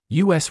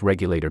U.S.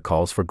 regulator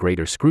calls for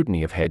greater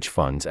scrutiny of hedge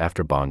funds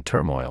after bond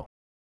turmoil.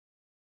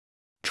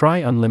 Try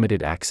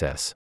unlimited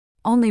access.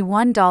 Only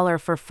 $1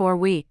 for 4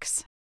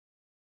 weeks.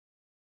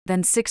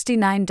 Then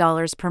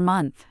 $69 per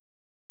month.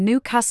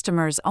 New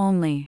customers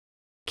only.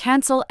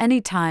 Cancel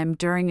anytime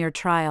during your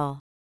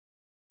trial.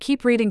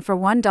 Keep reading for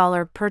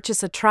 $1.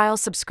 Purchase a trial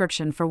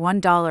subscription for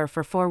 $1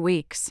 for 4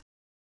 weeks.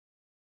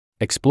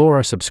 Explore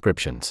our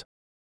subscriptions.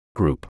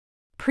 Group.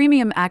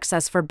 Premium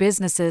access for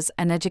businesses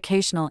and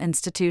educational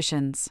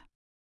institutions.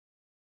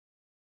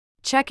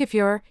 Check if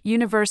your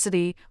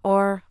university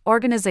or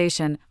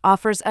organization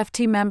offers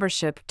FT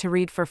membership to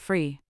read for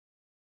free.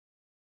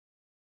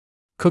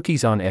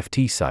 Cookies on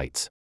FT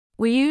sites.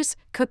 We use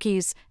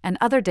cookies and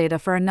other data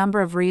for a number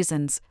of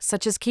reasons,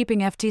 such as keeping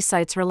FT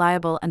sites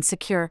reliable and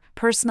secure,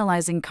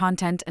 personalizing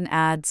content and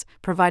ads,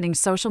 providing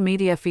social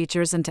media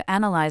features, and to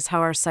analyze how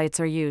our sites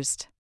are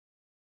used.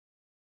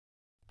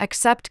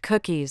 Accept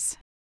cookies.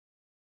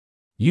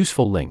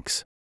 Useful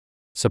links.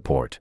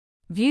 Support.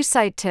 View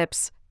site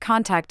tips.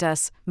 Contact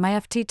us,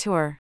 MyFT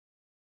Tour.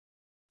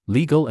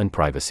 Legal and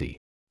privacy.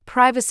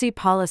 Privacy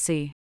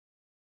policy.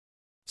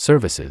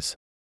 Services.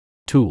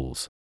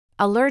 Tools.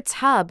 Alerts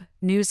Hub,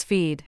 News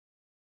Feed.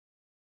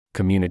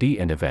 Community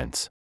and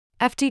events.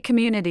 FT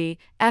Community,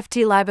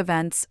 FT Live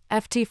Events,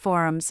 FT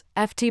Forums,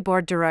 FT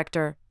Board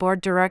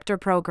Director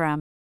Program.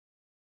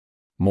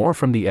 More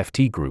from the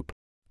FT Group.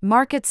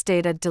 Markets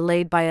data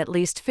delayed by at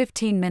least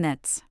 15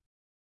 minutes.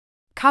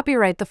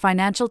 Copyright The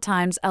Financial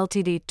Times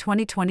Ltd.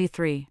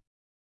 2023.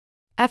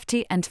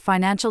 FT and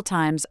Financial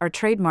Times are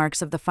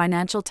trademarks of the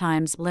Financial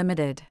Times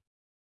Limited.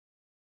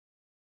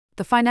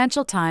 The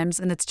Financial Times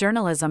and its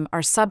journalism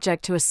are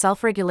subject to a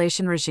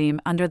self-regulation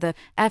regime under the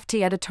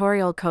FT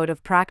Editorial Code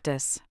of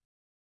Practice.